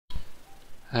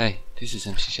Hi, this is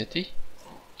MC Shetty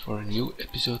for a new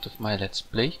episode of my Let's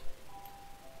Play,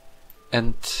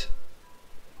 and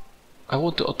I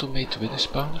want to automate the wither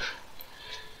spawner.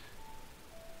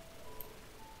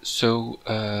 So,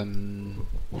 and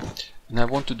I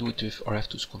want to do it with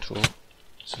RFTools Control,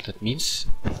 so that means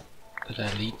that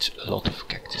I need a lot of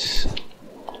cactus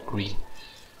green.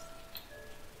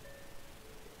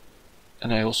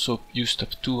 And I also used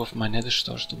up 2 of my nether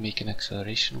stars to make an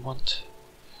acceleration wand.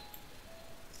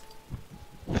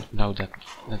 Now that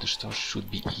nether stars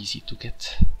should be easy to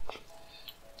get.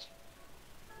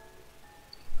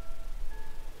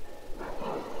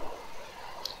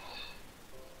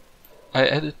 I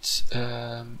added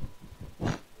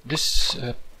this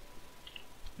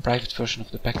private version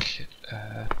of the pack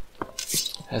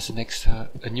has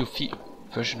a new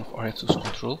version of RFTools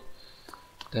Control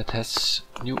that has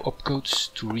new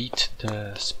opcodes to read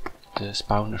the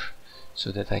spawner,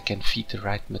 so that I can feed the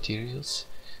right materials.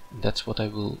 And that's what I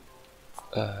will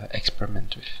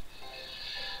experiment with.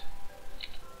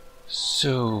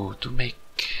 So, to make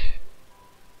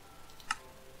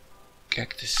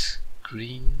cactus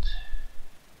green,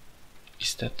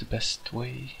 is that the best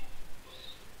way?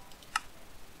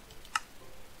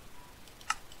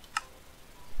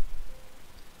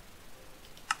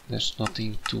 There's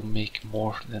nothing to make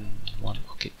more than one.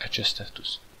 Okay, I just have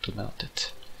to melt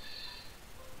it.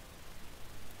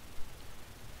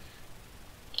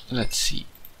 Let's see.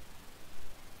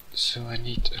 So I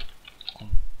need a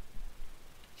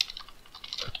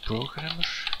programmer.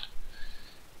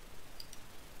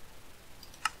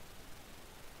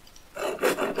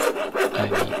 I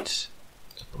need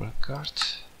a program card.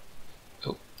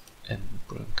 Oh, and the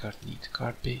program card needs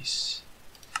card base.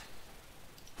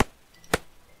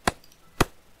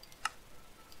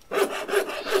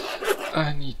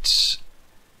 I need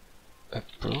a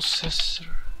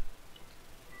processor.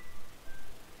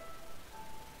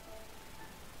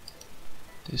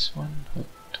 This one, 2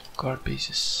 card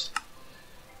bases,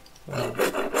 and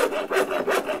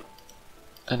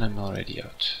I'm already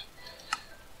out.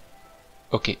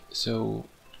 Okay, so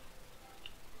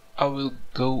I will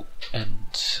go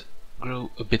and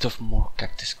grow a bit of more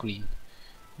cactus green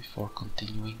before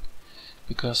continuing,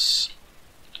 because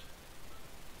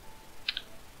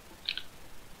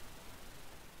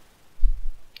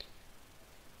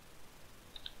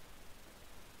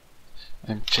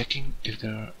I'm checking if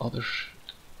there are other.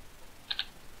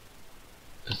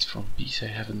 That's from bees. I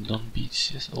haven't done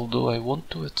bees yet, although I want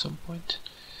to at some point.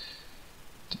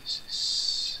 This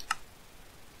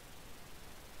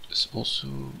is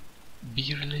also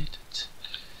bee related.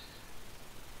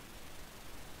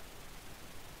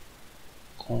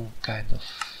 All kind of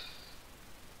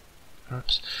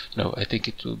herbs. No, I think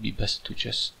it will be best to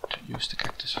just use the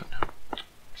cactus for now.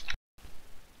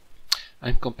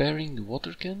 I'm comparing the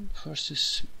water can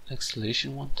versus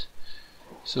acceleration wand.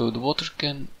 So the water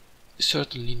can is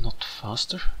certainly not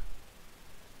faster,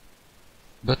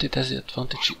 but it has the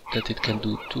advantage that it can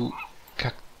do 2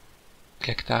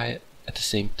 cacti at the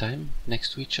same time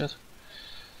next to each other.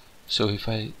 So if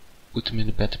I put them in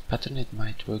a better pattern, it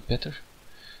might work better.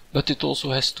 But it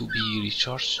also has to be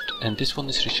recharged, and this one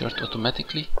is recharged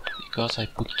automatically because I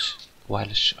put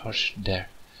wireless charge there.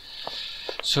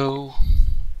 So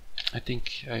I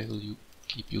think I will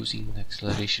keep using the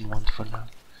acceleration wand for now.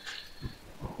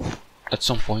 At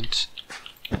some point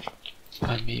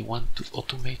I may want to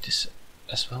automate this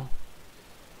as well.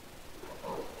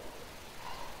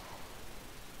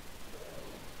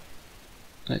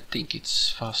 I think it's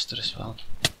faster as well.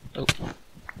 Oh.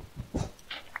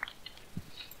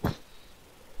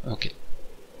 Okay.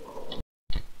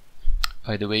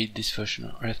 By the way, this version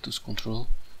of RFTools Control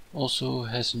also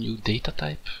has a new data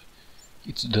type.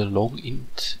 It's the long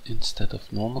int instead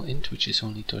of normal int, which is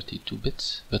only 32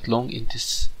 bits, but long int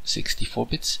is 64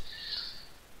 bits.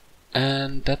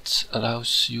 And that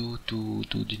allows you to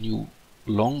do the new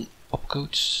long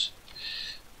opcodes,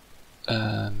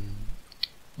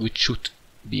 which should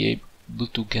be able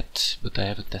to get, but I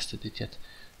haven't tested it yet,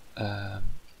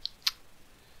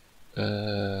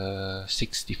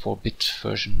 64-bit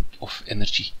version of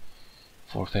energy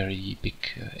for very big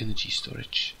energy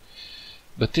storage.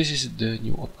 But this is the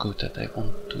new opcode that I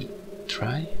want to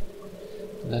try.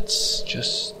 Let's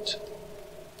just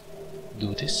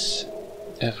do this.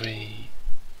 Every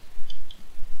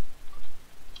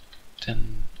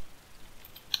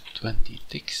 10-20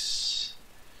 ticks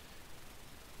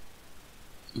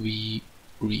we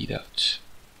read out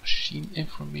machine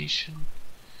information.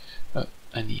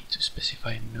 I need to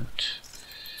specify a note.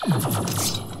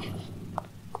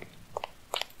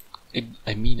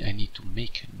 I mean I need to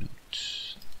make a note.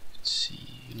 Let's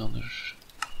see, another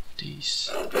these.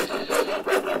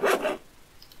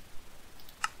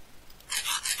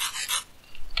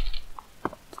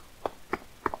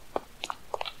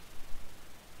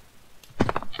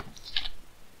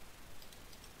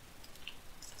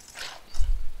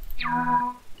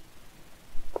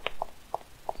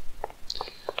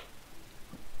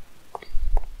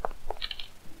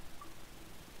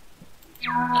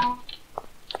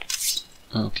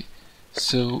 Okay,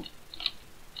 so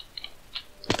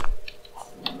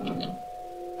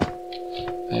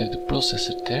I have the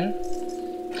processor there,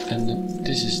 and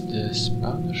this is the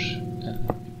spawner, and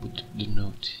let me put the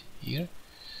node here.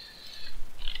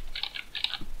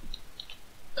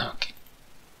 Okay.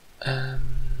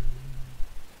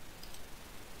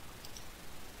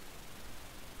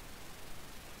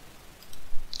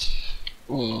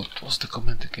 What was the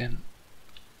command again?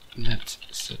 Net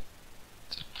setup.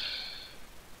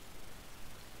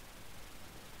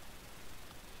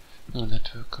 No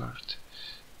network card.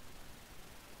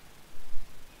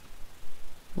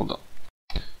 Hold on.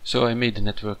 So I made the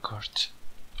network card.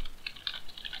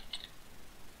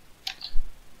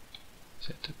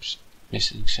 Setups.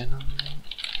 Missing channel name.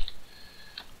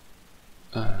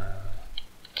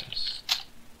 Test.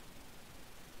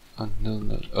 Oh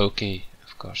no. Okay,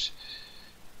 of course.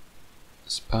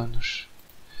 Spawner.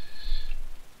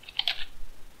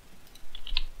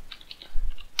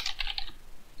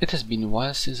 It has been a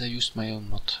while since I used my own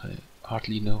mod. I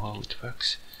hardly know how it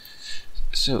works.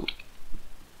 So,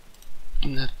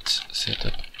 net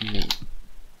setup name.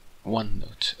 One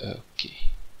node.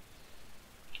 Okay.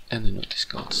 And the node is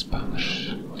called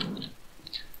spawner.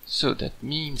 So that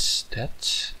means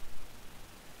that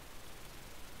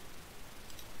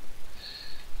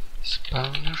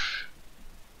spawner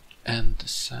and the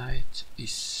site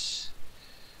is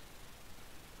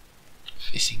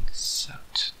facing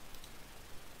south.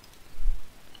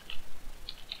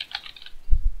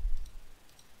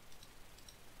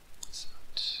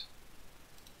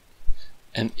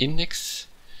 And index,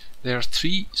 there are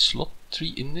three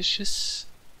indexes,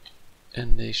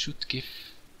 and they should give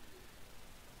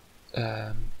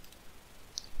the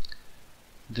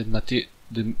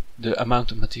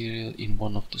amount of material in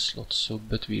one of the slots. So,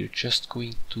 but we're just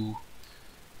going to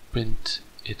print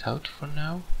it out for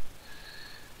now.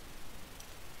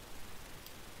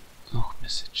 Oh,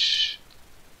 message.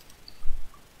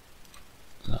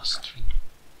 Last string.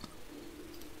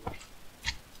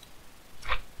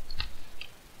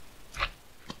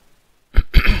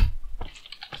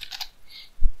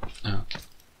 Okay.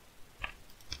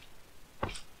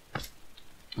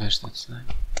 Where's that slime?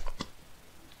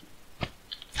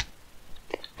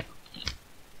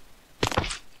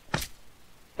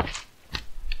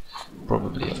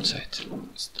 Probably outside.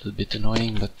 Still a bit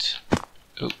annoying, but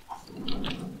oh,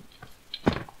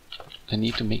 I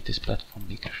need to make this platform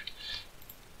bigger.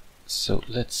 So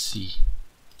let's see.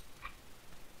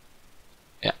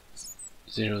 Yeah,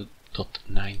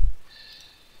 0.9.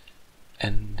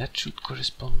 And that should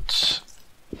correspond.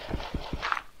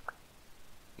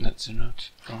 That's a node,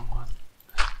 wrong one.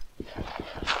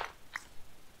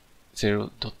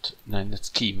 0.9, that's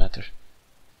key matter.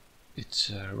 It's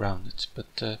rounded,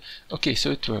 but okay, so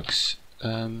it works.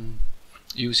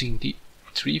 Using the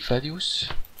three values,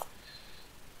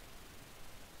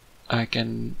 I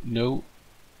can know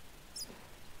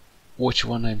which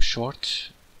one I'm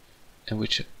short and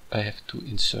which I have to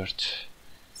insert.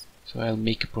 So I'll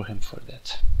make a program for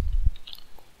that.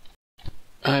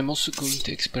 I'm also going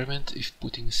to experiment if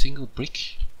putting a single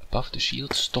brick above the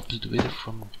shield stops the wither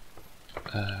from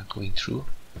going through.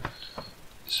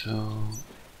 So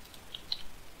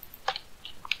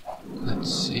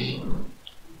let's see.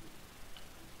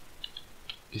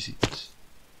 Is it?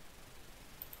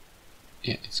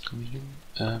 Yeah, it's going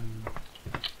in.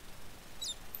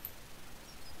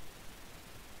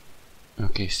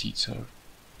 Okay, seeds are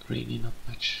really not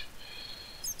much.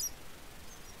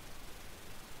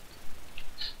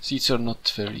 Seeds are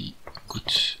not very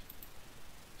good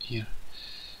here.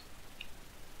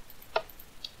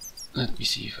 Let me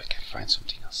see if I can find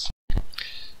something else.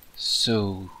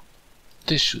 So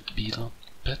this should be a lot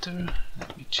better.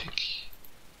 Let me check.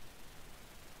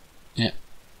 Yeah,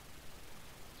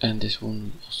 and this one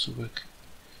will also work,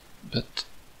 but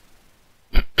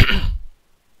yeah.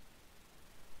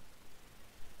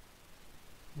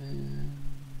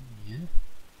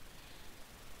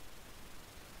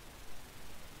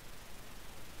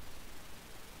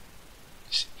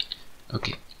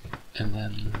 Okay, and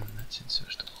then let's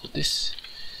insert all this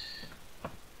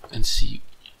and see.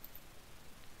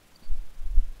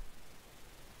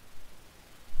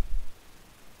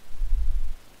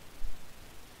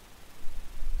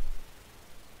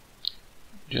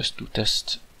 just to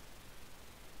test.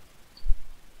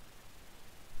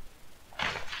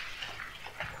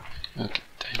 Okay,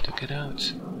 time to get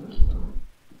out.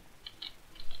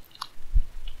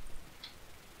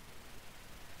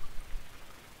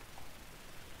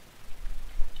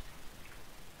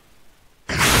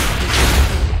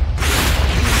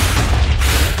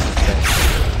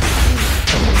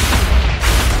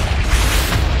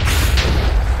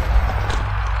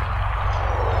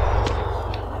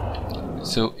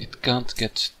 So it can't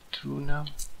get through now.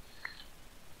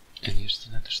 And here's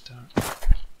the nether star.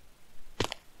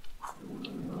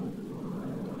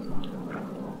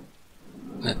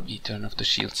 Let me turn off the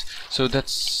shields. So that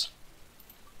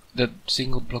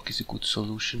single block is a good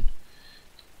solution.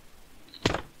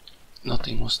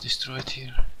 Nothing was destroyed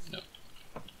here. No.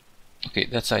 Okay,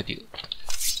 that's ideal.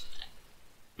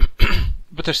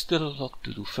 But there's still a lot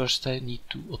to do. First I need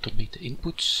to automate the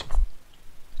inputs.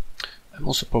 I'm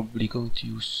also probably going to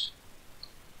use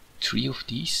 3 of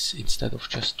these instead of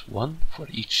just 1 for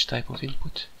each type of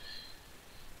input.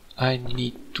 I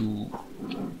need to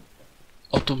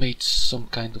automate some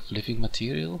kind of living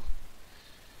material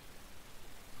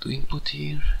to input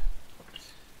here,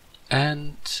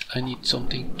 and I need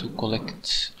something to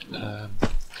collect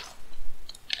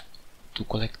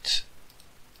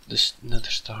this nether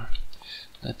star.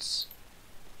 Let's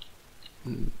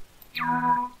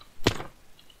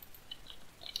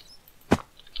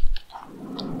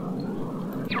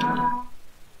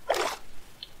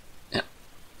yeah,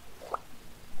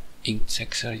 ink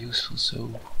sacs are useful,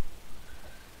 so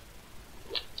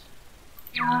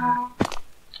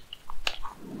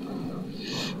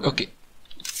okay.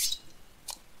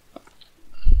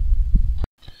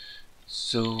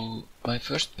 So my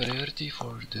first priority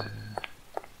for the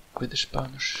wither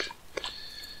spawners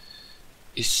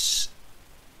is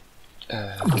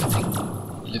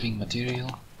getting living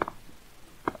material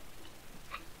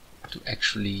to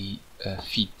actually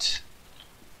feed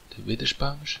the wither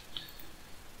spawners.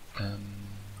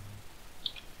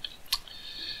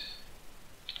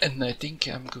 And I think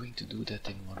I'm going to do that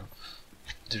in one of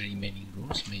the remaining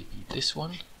rooms, maybe this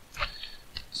one.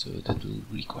 So that will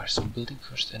require some building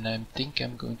first, and I think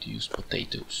I'm going to use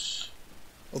potatoes.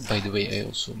 Oh, by the way, I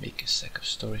also make a sack of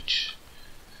storage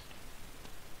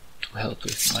to help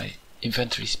with my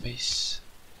inventory space.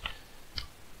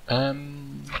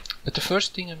 But the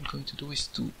first thing I'm going to do is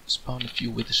to spawn a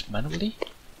few withers manually,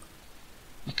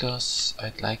 because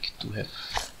I'd like to have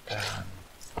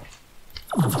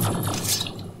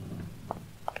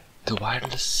the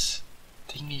wireless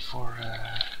thingy for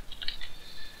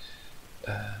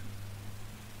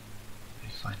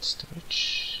refined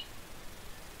storage,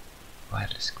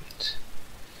 wireless grid.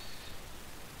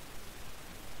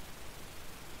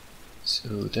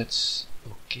 So that's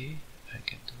okay, I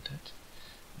can do that,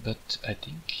 but I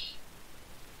think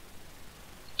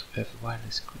to have a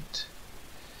wireless grid,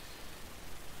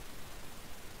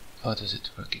 how does it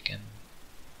work again?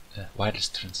 Wireless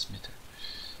transmitter.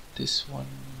 This one,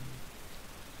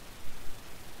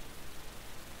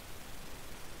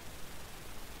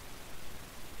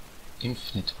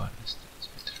 infinite wireless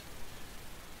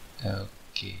transmitter.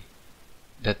 Okay,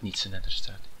 that needs another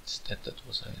start. Instead, that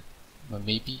was a, well,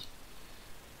 maybe.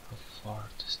 How far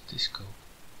does this go?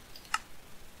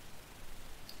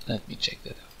 Let me check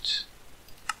that out.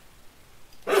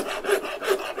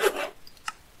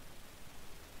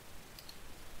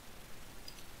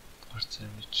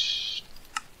 Which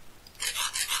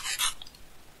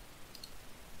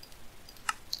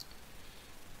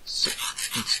so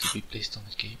needs to be placed on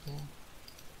a cable.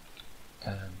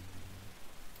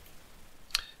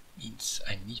 Means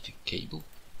I need a cable.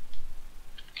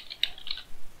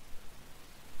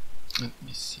 Let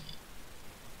me see.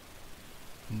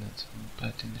 Not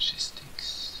bad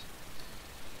logistics.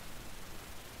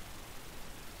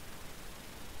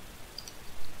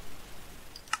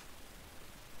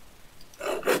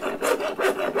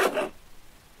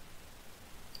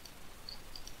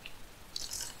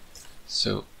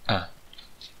 So,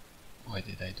 why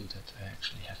did I do that? I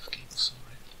actually have cables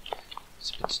already.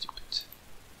 It's a bit stupid.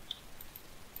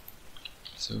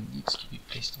 So it needs to be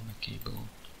placed on a cable.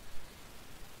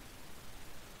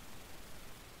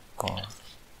 Or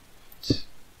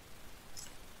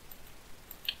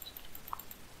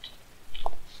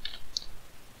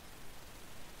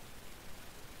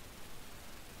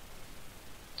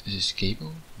this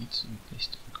cable needs to be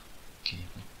placed on a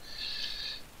cable.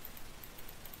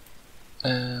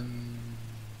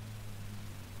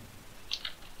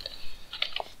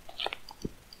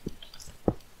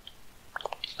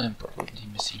 I'm probably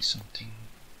missing something.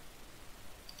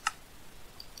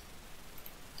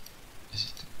 Is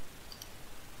it?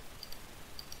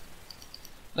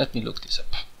 Let me look this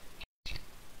up.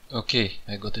 Okay,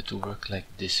 I got it to work like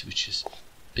this, which is a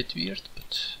bit weird,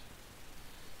 but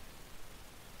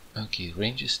okay,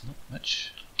 range is not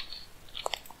much,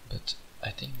 but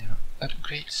I think there are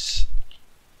upgrades.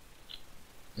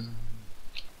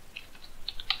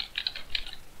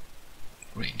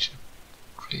 Range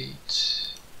upgrade.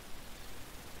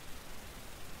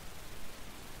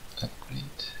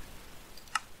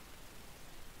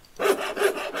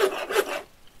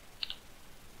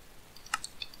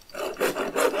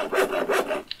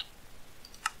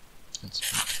 Let's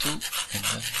make 2 and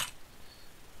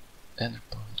then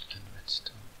enderpearl and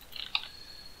redstone.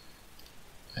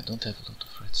 I don't have a lot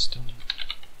of redstone.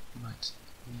 Might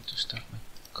need to start my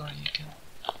curry again.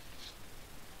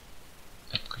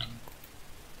 Upgrade.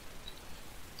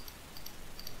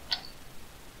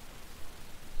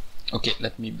 Okay,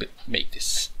 let me make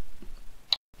this.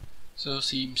 So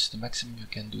seems the maximum you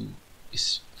can do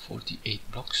is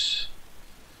 48 blocks.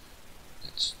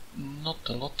 That's not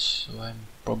a lot, so I'm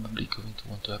probably going to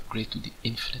want to upgrade to the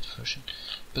infinite version.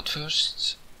 But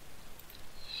first,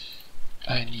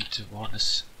 I need a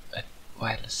wireless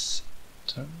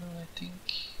terminal, I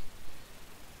think.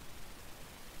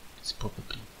 It's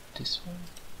probably this one,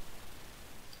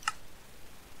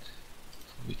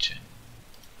 for which I'm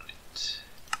great.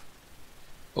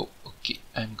 Oh, okay,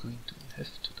 I'm going to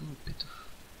have to do a bit of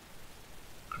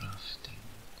crafting.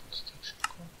 Construction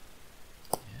core.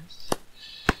 Yes.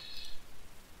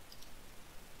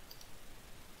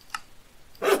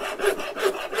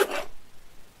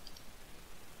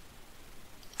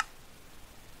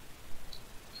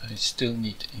 I still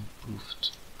need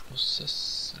improved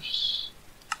processors.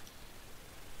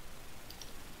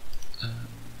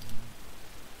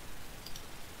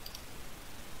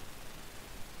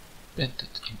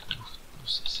 Printed improved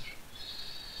processor.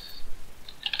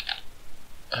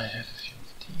 I have a few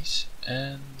of these,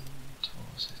 and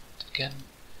what was it again?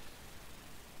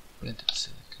 Printed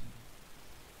silicon.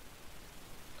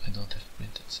 I don't have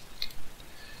printed silicon.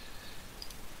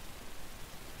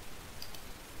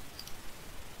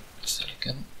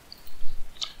 Silicon.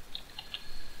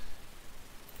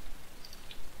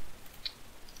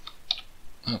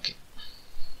 Okay.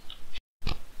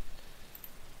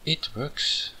 It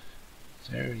works.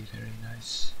 Very, very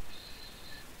nice.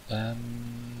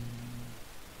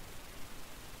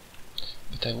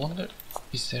 But I wonder,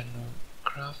 is there no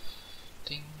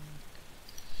crafting?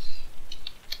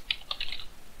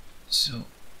 So,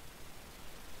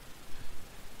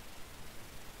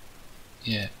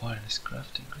 yeah, wireless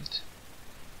crafting grid.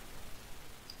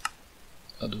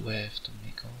 How do I have to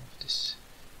make all of this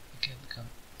again?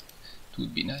 It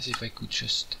would be nice if I could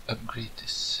just upgrade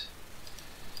this.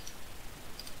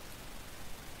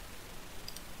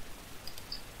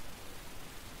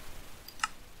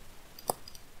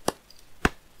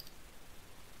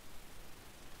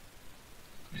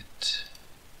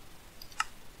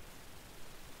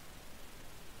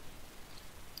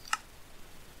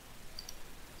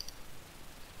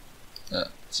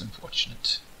 It's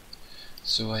unfortunate.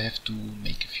 So I have to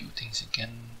make a few things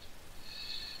again.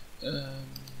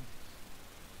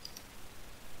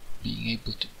 Being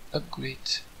able to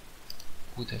upgrade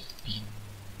would have been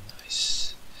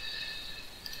nice.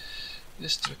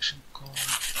 Destruction core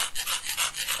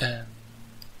and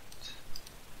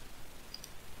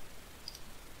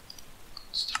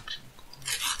construction core,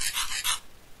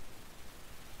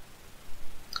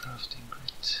 crafting grid.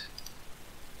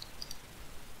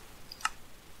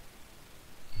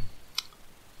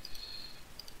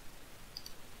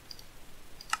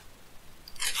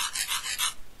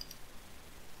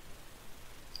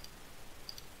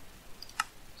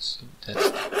 So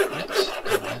that's the grid,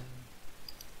 and then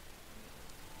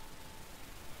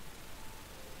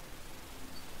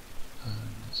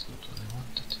that's not what I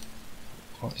wanted,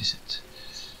 or is it?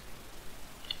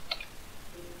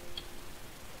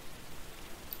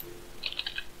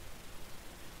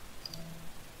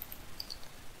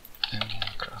 And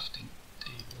crafting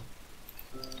table.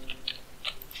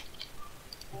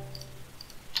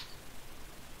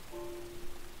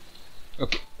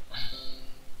 Okay.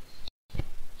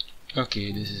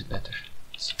 Okay, this is better.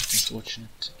 It's a bit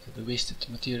unfortunate, the wasted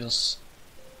materials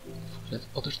for that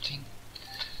other thing.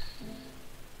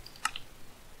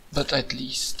 But at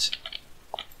least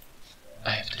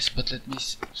I have this. But let me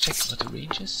check what the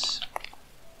range is.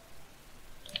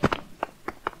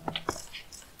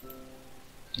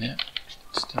 Yeah,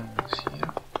 it's still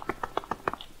here.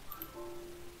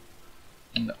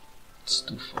 No, it's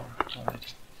too far already.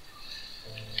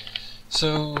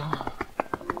 So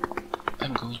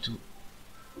I'm going to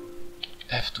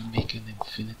have to make an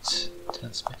infinite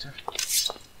transmitter,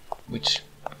 which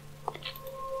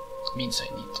means I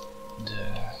need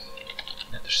the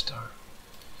nether star.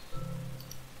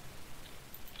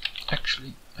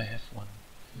 Actually, I have one,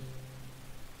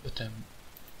 but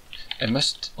I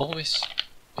must always,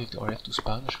 with the RF2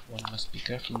 spawner, one must be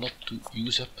careful not to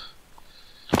use up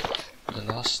the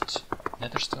last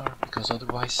nether star, because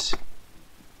otherwise,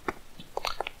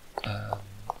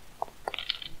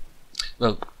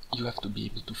 well, you have to be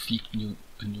able to feed a new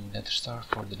nether star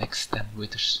for the next 10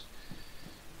 withers.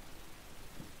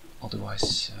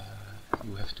 Otherwise,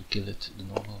 you have to kill it the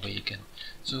normal way again.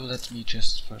 So let me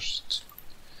just first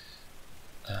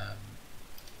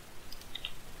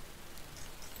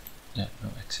yeah, no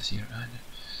access here either.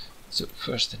 So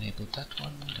first enable that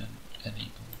one, then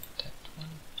enable that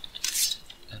one,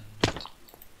 and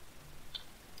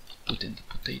put in the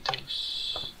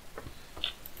potatoes.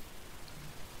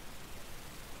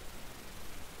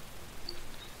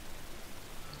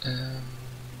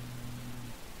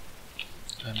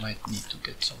 I might need to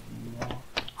get some more.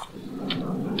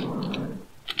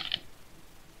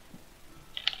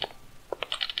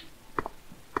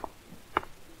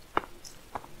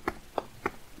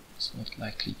 It's not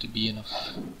likely to be enough.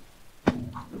 I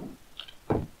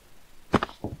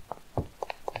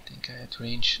think I had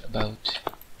range about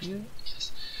here.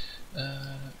 Yes.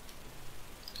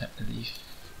 Leaf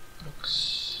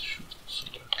blocks should also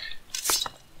work.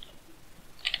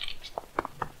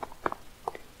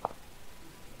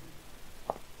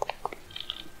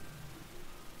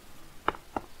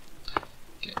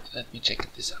 Okay, let me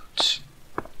check this out.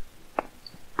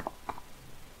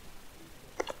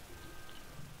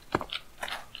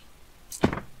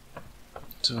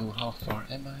 So how far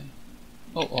am I?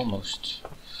 Oh, almost.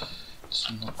 It's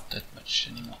not that much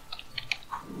anymore.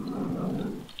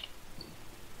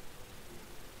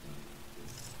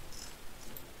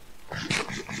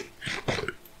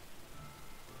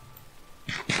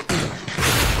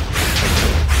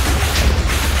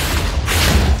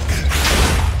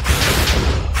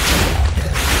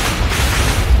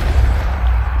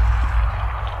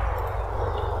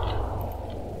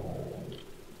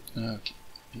 Okay,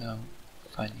 now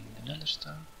finding the nether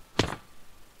star.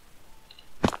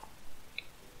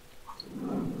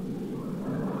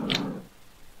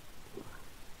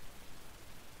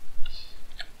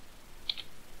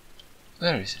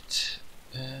 Where is it?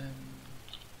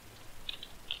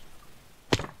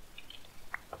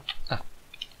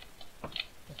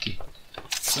 Okay.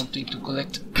 Something to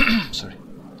collect. Sorry.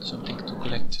 Something to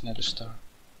collect. Nether star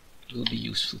will be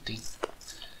useful thing.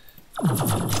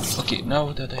 Okay,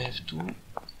 now that I have two,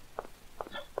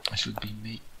 I should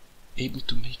be able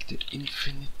to make the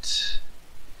infinite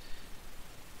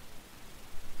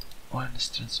wireless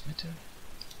transmitter.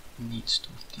 Needs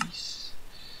two of these.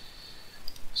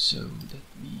 So that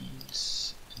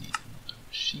means I need another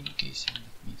machine casing.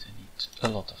 That means I need a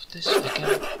lot of this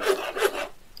again.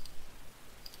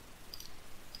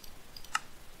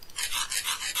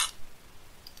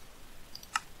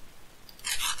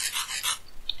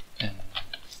 And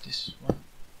this one.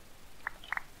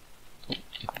 Oh,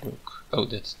 it broke. Oh,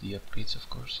 that's the upgrades, of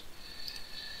course.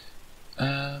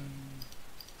 I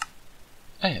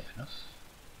have enough.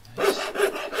 Nice.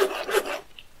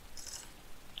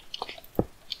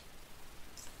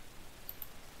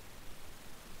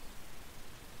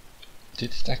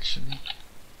 Did it actually?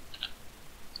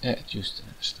 Yeah, it used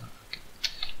another star. Okay.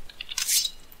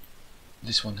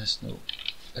 This one has no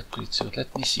upgrade, so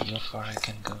let me see how far I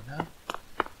can go now.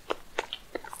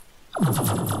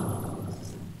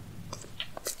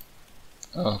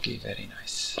 Okay, very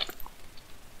nice.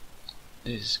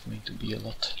 This is going to be a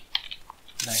lot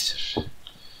nicer.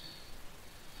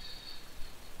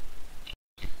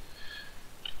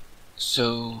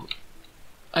 So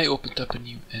I opened up a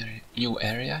new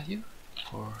area here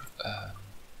for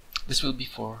this will be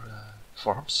for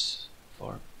farms,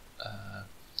 for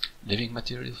living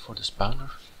material for the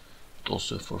spawner, but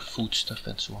also for food stuff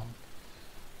and so on.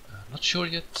 Not sure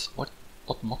yet what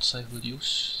mods I will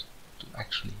use to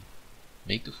actually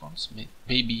make the farms.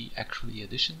 Maybe actually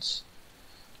additions,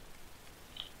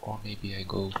 or maybe I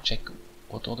go check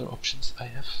what other options I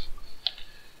have.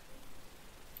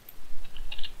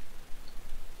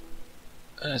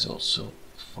 There's also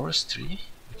forestry,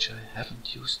 which I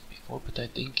haven't used before, but I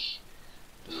think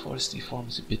the forestry farm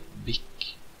is a bit big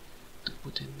to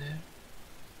put in there.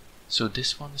 So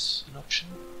this one is an option.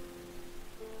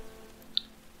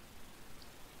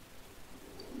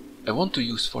 I want to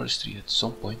use forestry at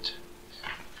some point.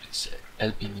 It's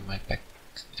helping in my pack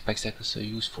cycles I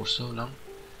used for so long.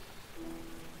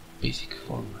 Basic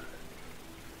farmer.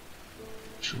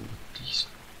 Show what these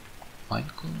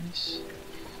mine colonies.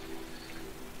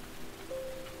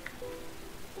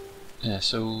 Yeah,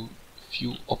 so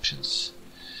few options.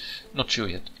 Not sure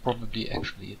yet, probably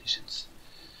actually additions.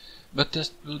 But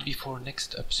that will be for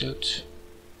next episode,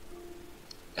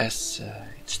 as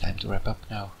it's time to wrap up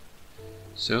now.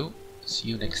 So, see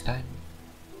you next time.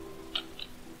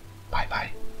 Bye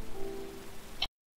bye.